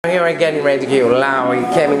Here again, GeuLA.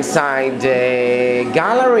 We came inside the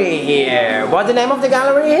gallery here. What's the name of the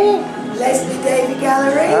gallery here? Leslie Davy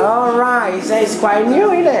Gallery. Alright, so it's quite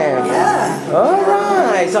new, isn't it? Yeah.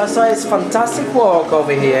 Alright, so I saw it's fantastic work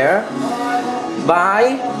over here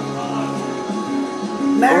by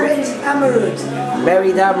Merit Amarud.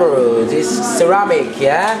 Merit Amarud. It's ceramic,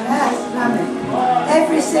 yeah? Yes, ceramic.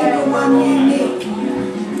 Every single one unique.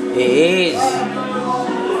 It is.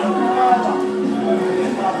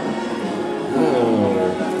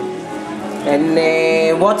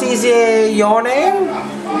 And what is your name?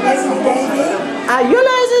 Leslie Davy. You're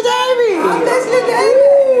Leslie Davy! I'm Leslie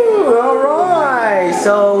Davy. Alright,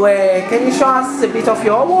 so can you show us a bit of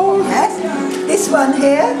your work? Yes. This one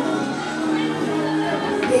here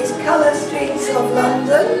is Colour Streets of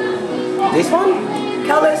London. This one?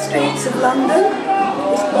 Colour Streets of London.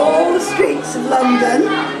 It's all the streets of London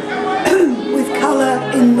with colour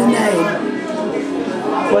in the name.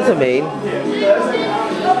 What does it mean?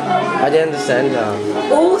 I didn't understand now.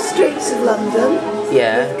 All streets of London,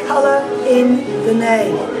 Yeah. colour in the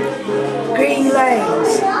name. Green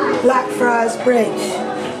Lanes, Blackfriars Bridge,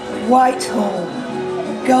 Whitehall,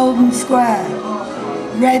 Golden Square,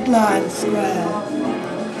 Red Lion Square,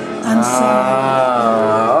 and so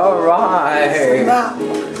on. Alright. Map.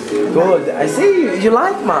 Good. I see you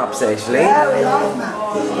like maps actually. Yeah, we like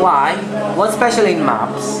maps. Why? What's special in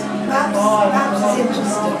maps? Maps is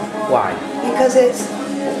interesting Why? because it's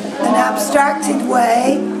an abstracted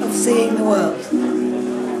way of seeing the world.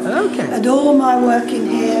 Okay. And all my work in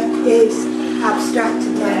here is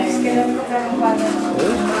abstracted landscape.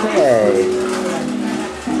 Okay.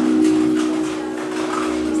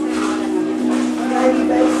 Are you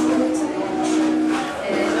based in Italy?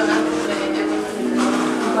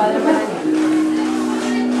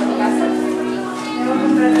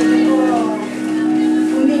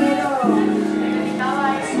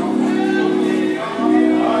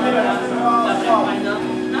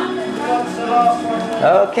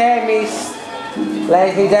 Okay, Miss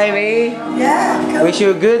Leslie Davy. Yeah, come. Wish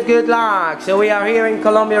you good luck. So we are here in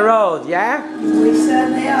Columbia Road, yeah? We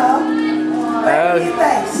certainly are. Where are you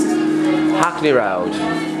based? Hackney Road.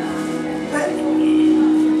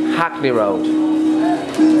 Hackney Road.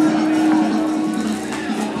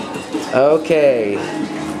 Okay.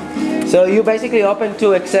 So you basically open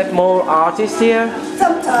to accept more artists here?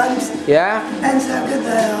 Sometimes. Yeah? Depends how good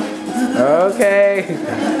they are. Okay.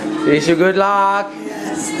 Wish you good luck.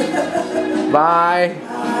 Yes. Bye.